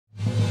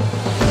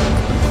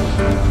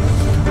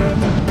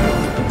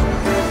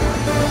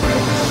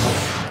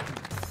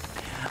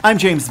I'm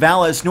James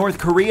Valles. North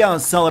Korea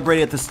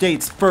celebrated the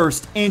state's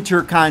first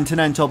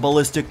intercontinental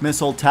ballistic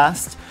missile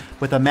test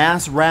with a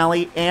mass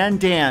rally and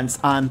dance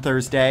on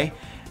Thursday.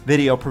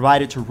 Video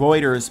provided to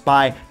Reuters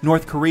by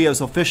North Korea's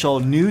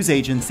official news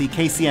agency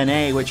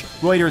KCNA, which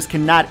Reuters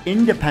cannot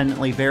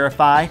independently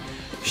verify,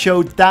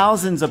 showed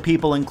thousands of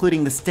people,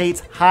 including the state's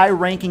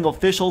high-ranking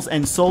officials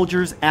and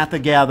soldiers, at the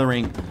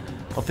gathering.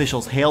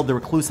 Officials hailed the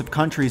reclusive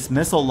country's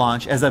missile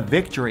launch as a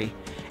victory,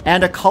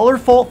 and a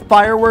colorful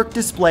firework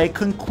display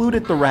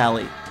concluded the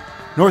rally.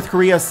 North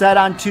Korea said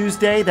on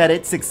Tuesday that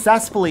it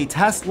successfully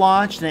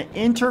test-launched an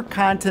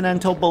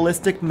intercontinental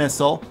ballistic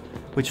missile,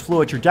 which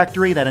flew a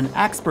trajectory that an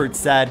expert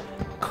said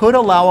could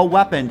allow a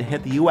weapon to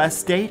hit the U.S.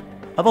 state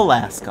of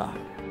Alaska.